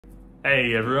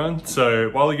Hey everyone, so a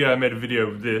while ago I made a video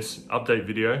of this update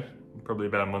video, probably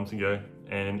about a month ago,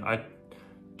 and I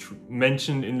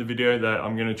mentioned in the video that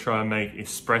I'm going to try and make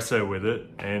espresso with it,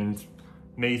 and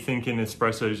me thinking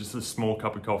espresso is just a small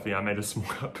cup of coffee, I made a small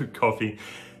cup of coffee,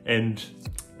 and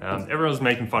everyone was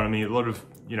making fun of me, a lot of,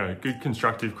 good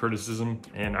constructive criticism,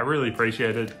 and I really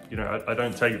appreciate it. I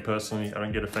don't take it personally, I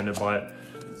don't get offended by it,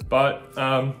 but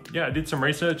yeah, I did some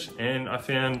research and I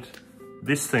found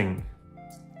this thing.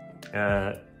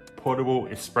 Portable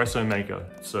espresso maker.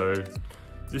 So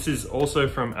this is also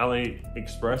from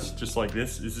AliExpress, just like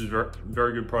this. This is a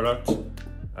very good product.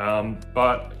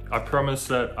 But I promised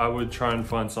that I would try and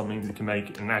find something that can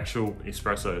make an actual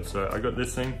espresso. So I got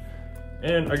this thing,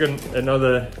 and I got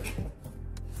another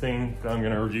thing that I'm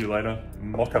gonna review later,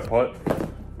 mocha pot,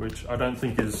 which I don't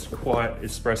think is quite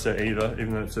espresso either,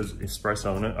 even though it says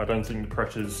espresso on it. I don't think the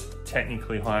pressure's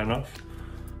technically high enough.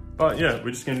 But yeah, we're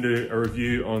just gonna do a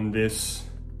review on this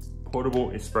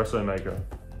portable espresso maker.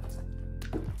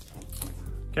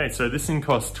 Okay, so this thing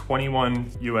costs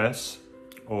 21 US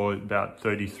or about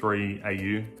 33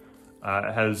 AU.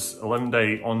 It has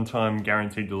 11-day on-time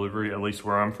guaranteed delivery, at least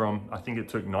where I'm from. I think it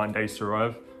took 9 days to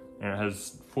arrive, and it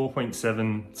has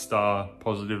 4.7 star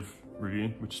positive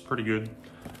review, which is pretty good.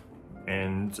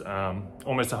 And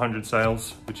almost 100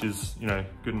 sales, which is,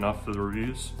 good enough for the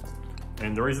reviews.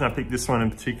 And the reason I picked this one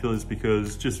in particular is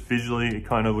because just visually, it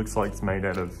kind of looks like it's made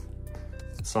out of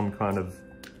some kind of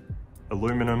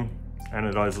aluminum,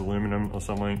 anodized aluminum or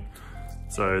something.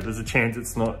 So there's a chance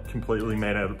it's not completely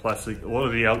made out of plastic. A lot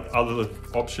of the other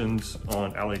options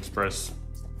on AliExpress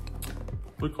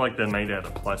look like they're made out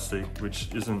of plastic,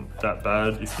 which isn't that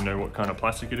bad if you know what kind of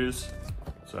plastic it is.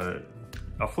 So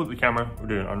I'll flip the camera, we'll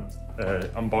do an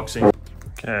unboxing.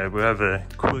 Okay, we'll have a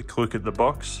quick look at the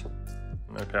box.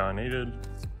 No power needed,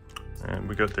 and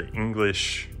we got the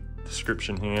English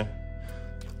description here.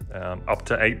 Up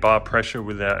to 8 bar pressure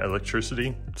without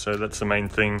electricity, so that's the main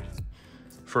thing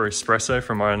for espresso.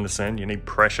 From what I understand, you need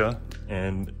pressure,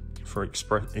 and for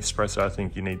espresso I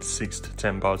think you need 6 to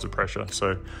 10 bars of pressure.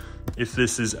 So if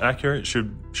this is accurate, it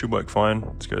should work fine.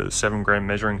 Let's go to the 7-gram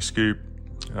measuring scoop,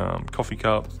 coffee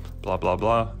cup, blah blah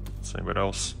blah. Let's see what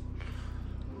else.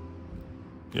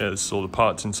 Yeah, this is all the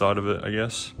parts inside of it, I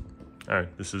guess. Oh,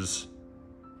 this is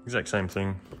exact same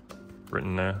thing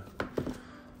written there.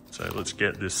 So let's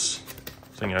get this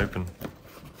thing open.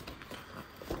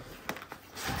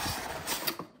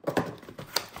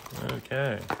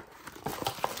 Okay,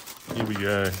 here we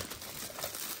go.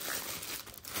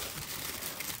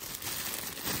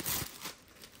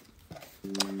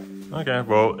 Okay,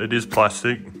 well, it is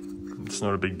plastic. It's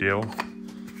not a big deal.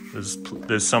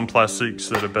 There's some plastics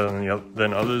that are better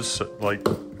than others, like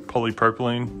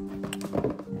polypropylene,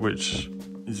 which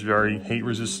is very heat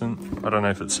resistant. I don't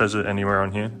know if it says it anywhere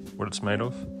on here, what it's made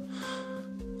of.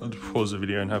 I'll just pause the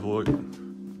video and have a look.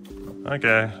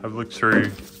 Okay, I've looked through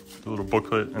the little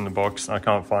booklet in the box. I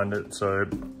can't find it, so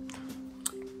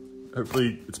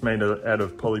hopefully it's made out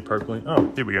of polypropylene. Oh,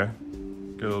 here we go.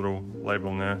 Got a little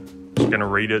label in there. Just gonna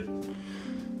read it.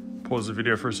 Pause the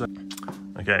video for a second.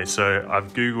 Okay, so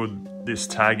I've Googled this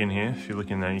tag in here. If you look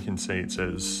in there, you can see it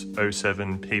says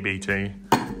 07 PBT.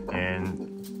 And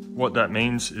what that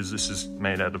means is this is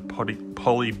made out of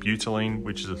polybutylene,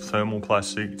 which is a thermal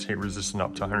plastic. It's heat resistant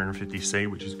up to 150C,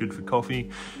 which is good for coffee.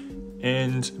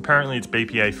 And apparently it's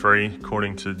BPA free,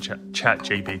 according to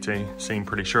ChatGPT. Seemed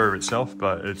pretty sure of itself,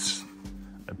 but it's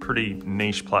a pretty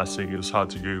niche plastic. It was hard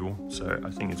to Google, so I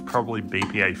think it's probably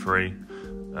BPA free.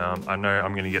 I know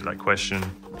I'm gonna get that question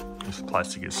if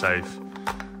plastic is safe.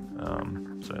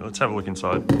 So let's have a look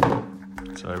inside.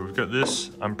 So we've got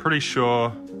this. I'm pretty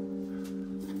sure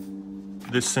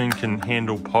this thing can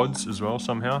handle pods as well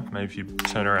somehow. Maybe if you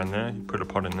turn around there, you put a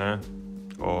pod in there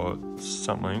or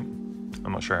something.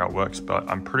 I'm not sure how it works, but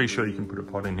I'm pretty sure you can put a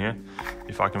pod in here.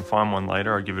 If I can find one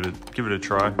later, I'll give it a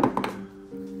try.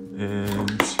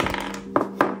 And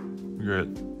we got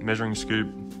measuring scoop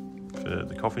for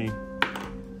the coffee.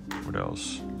 What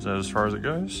else? Is that as far as it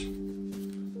goes?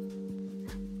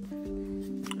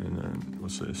 And then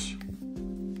what's this?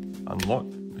 Unlock.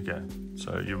 Okay.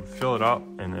 So you fill it up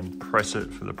and then press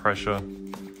it for the pressure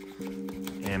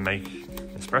and make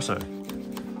espresso.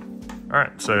 All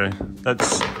right, so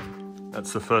that's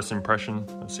the first impression.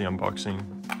 That's the unboxing.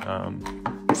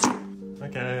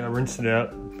 Okay, I rinsed it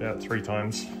out about 3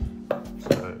 times.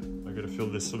 So I got to fill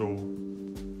this little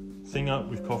thing up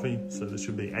with coffee. So this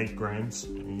should be 8 grams.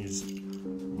 And use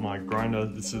my grinder.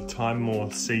 This is a Time More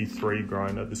C3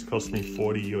 grinder. This cost me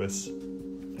 40 US.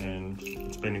 And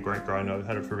it's been a great grinder. I've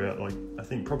had it for about I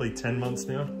think probably 10 months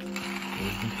now. And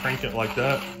you can crank it like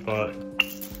that, but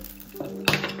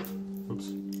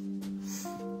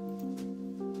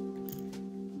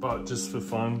but just for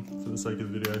fun, for the sake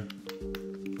of the video.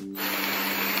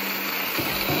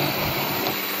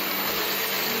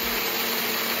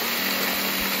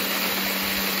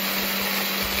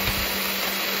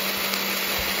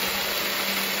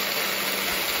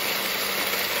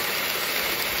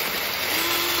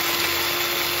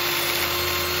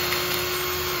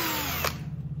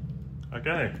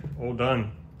 Okay, all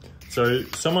done. So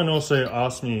someone also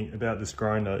asked me about this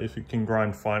grinder, if it can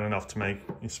grind fine enough to make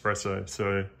espresso.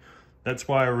 So that's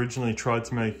why I originally tried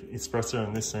to make espresso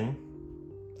in this thing,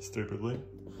 stupidly.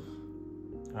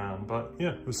 But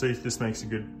yeah, we'll see if this makes a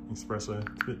good espresso.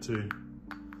 It's a bit too...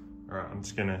 All right, I'm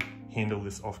just gonna handle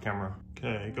this off camera.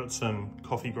 Okay, got some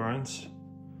coffee grinds.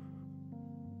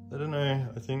 I don't know,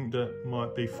 I think that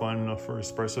might be fine enough for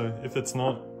espresso. If it's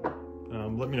not,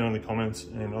 let me know in the comments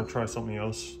and I'll try something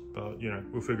else, but you know,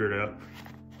 we'll figure it out.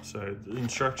 So the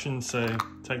instructions say,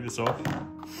 take this off.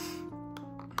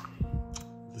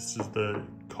 This is the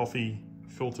coffee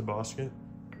filter basket.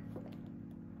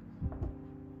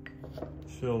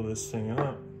 Fill this thing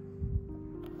up.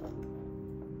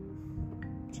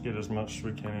 Let's get as much as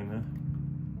we can in there.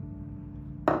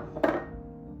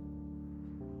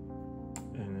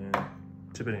 And then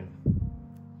tip it in.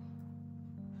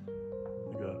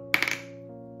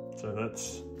 So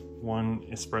that's one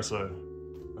espresso,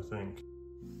 I think.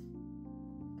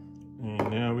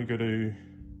 And now we go to,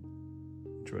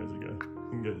 which way does it go? I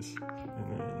think it goes,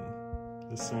 and then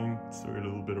this thing, still got a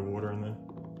little bit of water in there.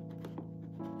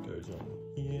 Goes on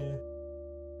here,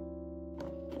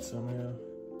 somehow.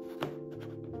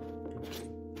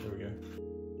 There we go.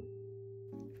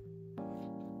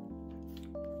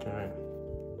 Okay,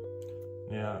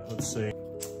 now let's see.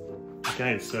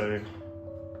 Okay, so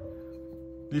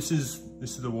this is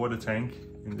the water tank,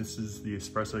 and this is the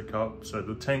espresso cup. So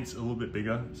the tank's a little bit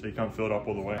bigger, so you can't fill it up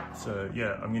all the way. So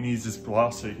yeah, I'm gonna use this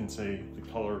glass so you can see the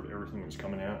color of everything that's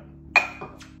coming out.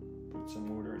 Put some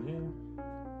water in here.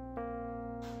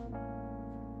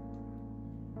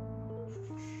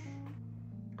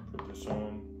 Put this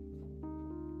on.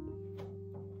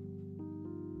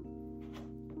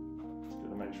 Just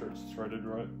gotta make sure it's threaded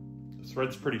right. The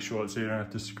thread's pretty short, so you don't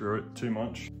have to screw it too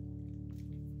much.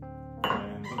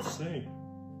 Let's see.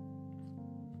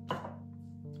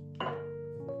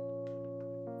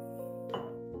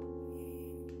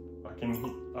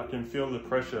 I can feel the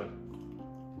pressure.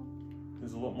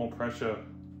 There's a lot more pressure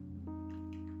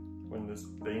when there's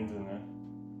beans in there.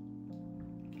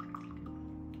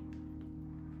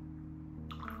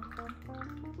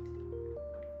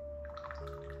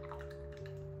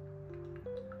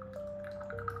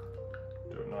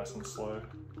 Do it nice and slow.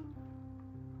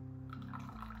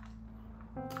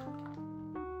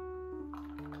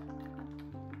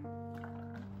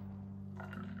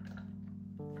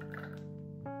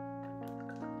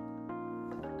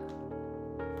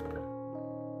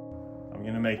 I'm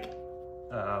gonna make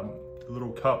a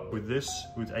little cup with this,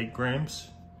 with 8 grams,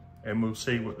 and we'll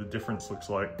see what the difference looks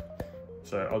like.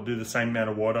 So I'll do the same amount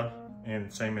of water and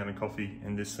the same amount of coffee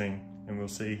in this thing, and we'll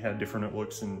see how different it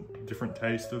looks and different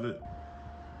taste of it.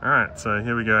 All right, so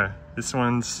here we go. This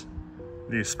one's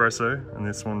the espresso, and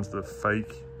this one's the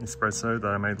fake espresso that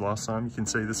I made last time. You can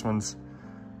see this one's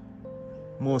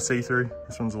more see-through.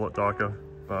 This one's a lot darker,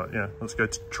 but yeah, let's go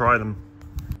try them.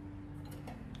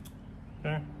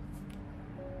 Okay.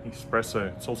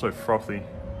 Espresso, it's also frothy,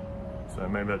 so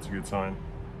maybe that's a good sign.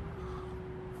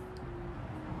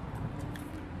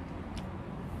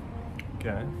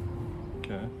 Okay,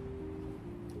 okay.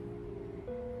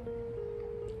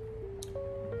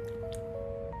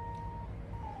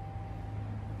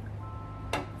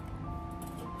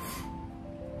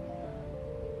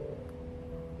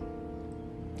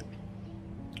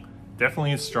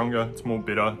 Definitely is stronger, it's more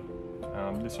bitter.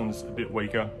 This one's a bit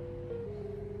weaker.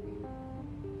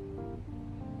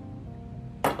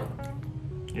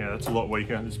 Yeah, that's a lot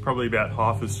weaker. It's probably about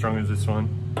half as strong as this one,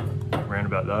 around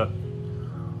about that.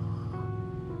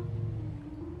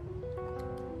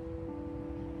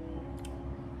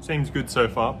 Seems good so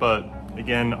far, but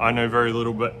again, I know very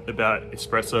little bit about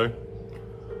espresso.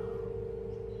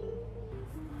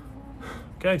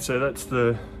 Okay, so that's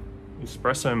the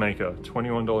espresso maker,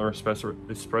 $21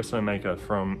 espresso maker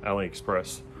from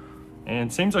AliExpress.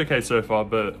 And it seems okay so far,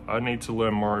 but I need to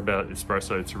learn more about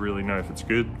espresso to really know if it's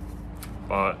good.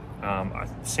 But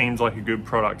it seems like a good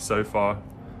product so far.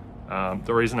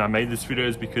 The reason I made this video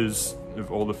is because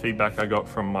of all the feedback I got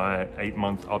from my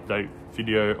 8-month update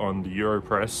video on the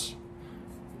Europress.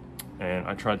 And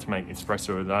I tried to make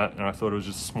espresso with that, and I thought it was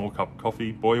just a small cup of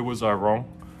coffee. Boy, was I wrong.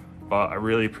 But I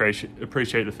really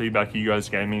appreciate the feedback you guys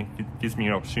gave me. It gives me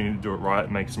an opportunity to do it right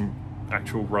and make some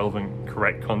actual relevant,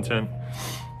 correct content.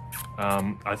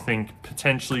 I think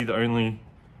potentially the only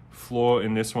flaw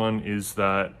in this one is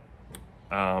that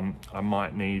I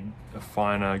might need a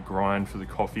finer grind for the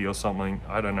coffee or something.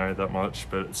 I don't know that much,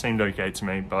 but it seemed okay to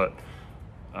me. But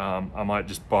I might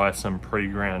just buy some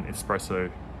pre-ground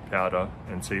espresso powder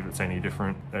and see if it's any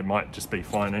different. It might just be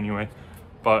fine anyway.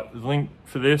 But the link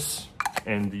for this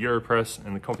and the Europress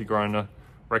and the coffee grinder,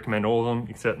 recommend all of them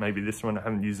except maybe this one. I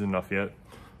haven't used it enough yet.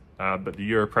 But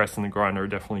the Europress and the grinder are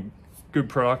definitely good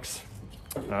products.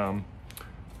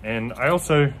 And I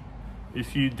also,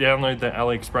 if you download the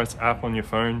AliExpress app on your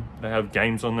phone, they have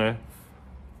games on there.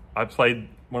 I played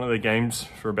one of the games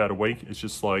for about a week. It's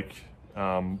just like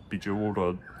Bejeweled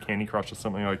or Candy Crush or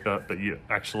something like that, but you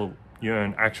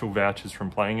earn actual vouchers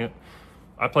from playing it.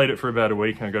 I played it for about a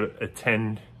week and I got a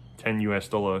 $10 US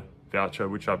voucher,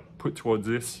 which I put towards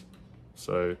this.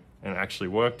 So, and it actually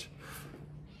worked.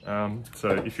 So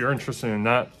if you're interested in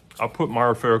that, I'll put my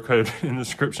referral code in the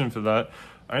description for that.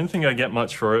 I don't think I get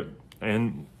much for it,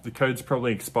 and the code's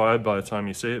probably expired by the time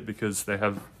you see it because they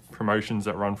have promotions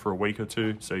that run for a week or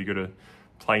two, so you got to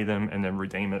play them and then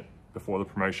redeem it before the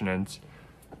promotion ends.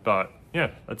 But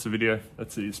yeah, that's the video.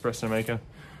 That's the espresso maker,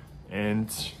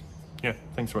 and yeah,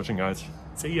 thanks for watching, guys.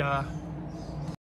 See ya.